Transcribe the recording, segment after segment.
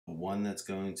one that's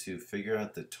going to figure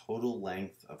out the total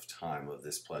length of time of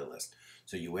this playlist.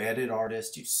 So you added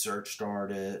artist, you searched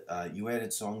artist, you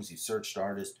added songs, you searched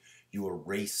artist, you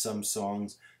erased some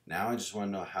songs. Now I just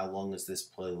want to know how long is this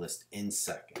playlist in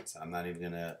seconds. I'm not even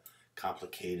going to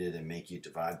complicate it and make you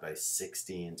divide by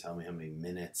 60 and tell me how many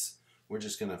minutes. We're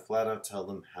just going to flat out tell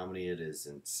them how many it is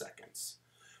in seconds.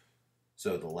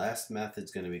 So the last method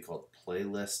is going to be called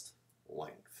playlist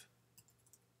length.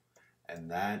 And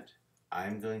that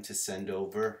I'm going to send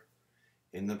over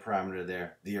in the parameter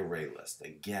there the array list.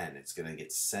 Again, it's going to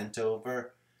get sent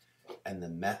over and the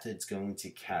method's going to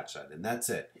catch that. And that's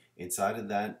it. Inside of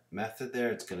that method there,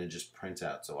 it's going to just print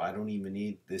out. So I don't even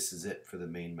need, this is it for the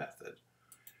main method.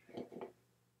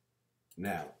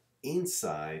 Now,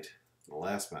 inside the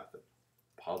last method,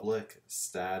 public,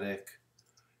 static.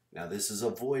 Now this is a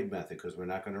void method because we're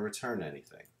not going to return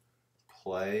anything.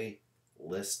 Play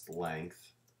list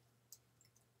length,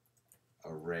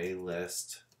 array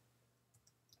list,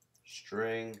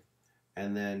 string,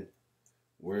 and then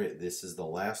this is the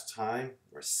last time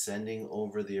we're sending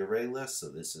over the array list, so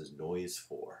this is noise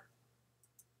 4.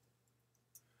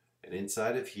 And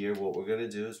inside of here, what we're going to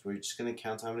do is we're just going to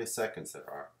count how many seconds there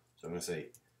are. So I'm going to say,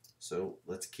 so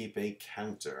let's keep a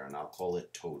counter, and I'll call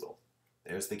it total.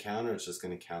 There's the counter. It's just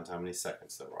going to count how many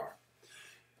seconds there are.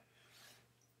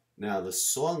 Now the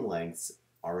song lengths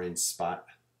are in spot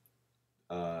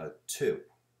 2.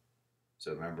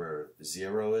 So remember,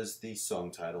 0 is the song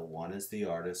title, 1 is the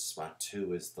artist, spot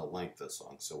 2 is the length of the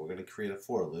song. So we're going to create a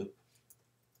for loop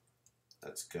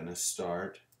that's going to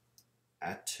start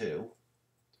at 2.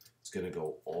 It's going to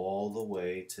go all the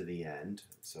way to the end.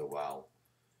 So while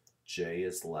j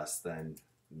is less than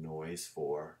noise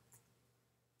 4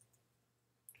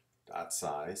 dot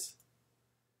size,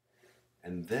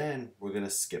 and then we're going to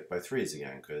skip by 3's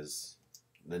again because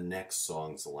the next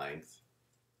song's length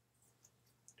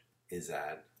is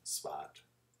at spot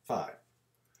 5.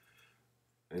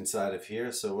 Inside of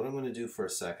here, so what I'm going to do for a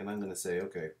second, I'm going to say,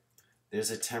 okay, there's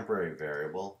a temporary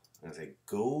variable. I'm going to say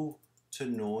go to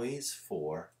noise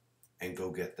 4 and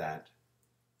go get that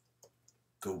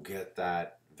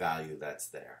value that's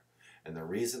there. And the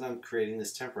reason I'm creating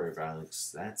this temporary value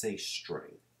is that's a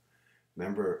string.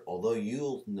 Remember, although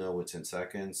you'll know it's in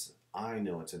seconds, I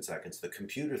know it's in seconds, the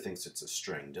computer thinks it's a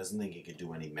string, doesn't think it could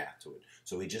do any math to it.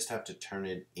 So we just have to turn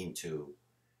it into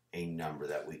a number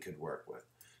that we could work with.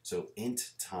 So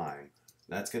int time,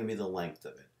 that's going to be the length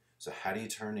of it. So how do you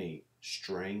turn a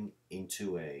string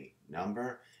into a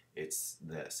number? It's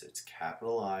this. It's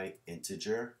capital I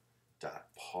integer dot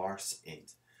parse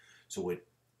int. So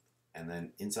and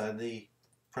then inside the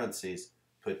parentheses,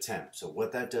 put temp. So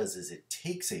what that does is it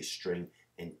takes a string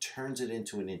and turns it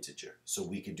into an integer. So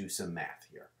we could do some math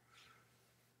here.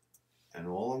 And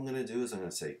all I'm going to do is I'm going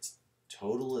to say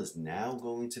total is now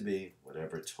going to be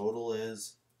whatever total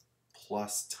is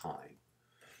plus time.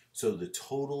 So the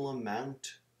total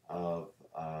amount of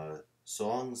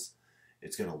songs,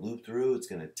 it's going to loop through. It's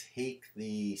going to take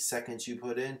the seconds you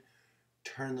put in,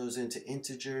 turn those into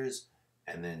integers,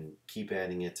 and then keep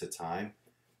adding it to time.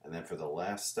 And then for the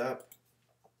last step,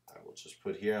 I will just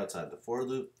put here outside the for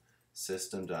loop,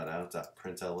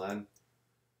 system.out.println,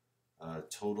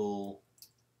 total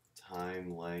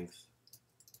time length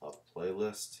of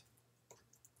playlist.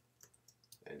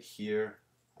 And here,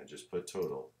 I just put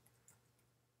total.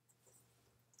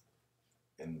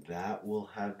 And that will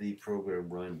have the program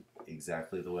run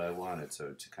exactly the way I want it.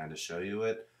 So to kind of show you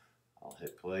it, I'll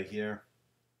hit play here.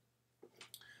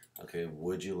 Okay,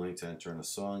 would you like to enter in a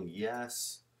song?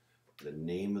 Yes. The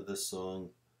name of the song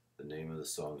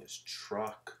is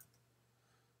Truck.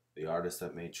 The artist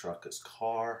that made Truck is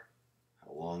Car.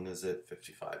 How long is it?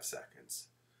 55 seconds.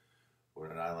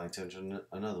 Would I like to enter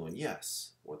another one?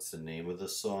 Yes. What's the name of the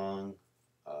song?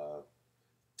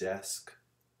 Desk.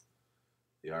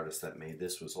 The artist that made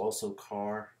this was also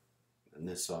Car. And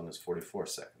this song is 44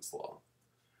 seconds long.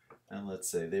 And let's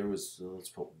say let's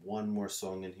put one more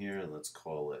song in here and let's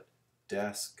call it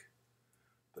Desk.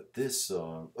 But this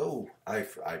song, I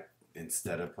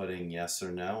instead of putting yes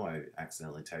or no, I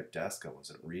accidentally typed desk. I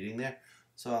wasn't reading there,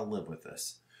 so I'll live with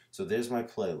this. So there's my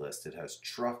playlist. It has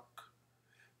Truck.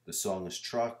 The song is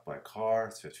Truck by Car.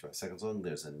 It's 55 seconds long.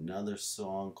 There's another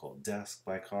song called Desk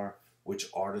by Car. Which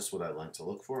artist would I like to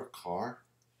look for? Car.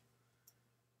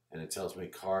 And it tells me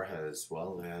Car has,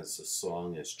 well, it has a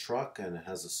song as Truck and it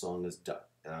has a song as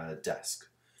Desk.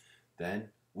 Then,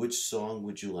 which song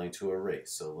would you like to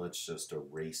erase? So let's just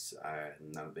erase.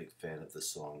 I'm not a big fan of the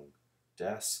song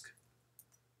Desk.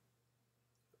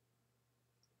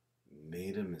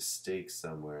 Made a mistake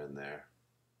somewhere in there.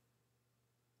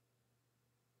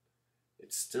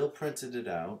 It still printed it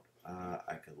out.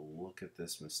 I could look at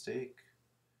this mistake.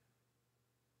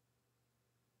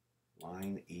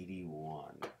 Line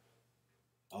 81.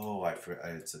 Oh,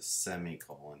 it's a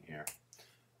semicolon here.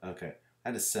 Okay, I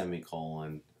had a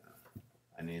semicolon.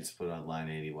 I need to put on line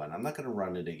 81. I'm not going to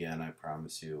run it again. I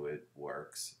promise you it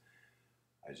works.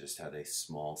 I just had a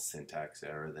small syntax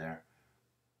error there.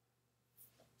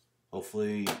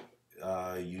 Hopefully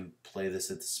you play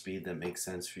this at the speed that makes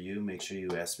sense for you. Make sure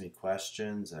you ask me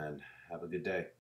questions and have a good day.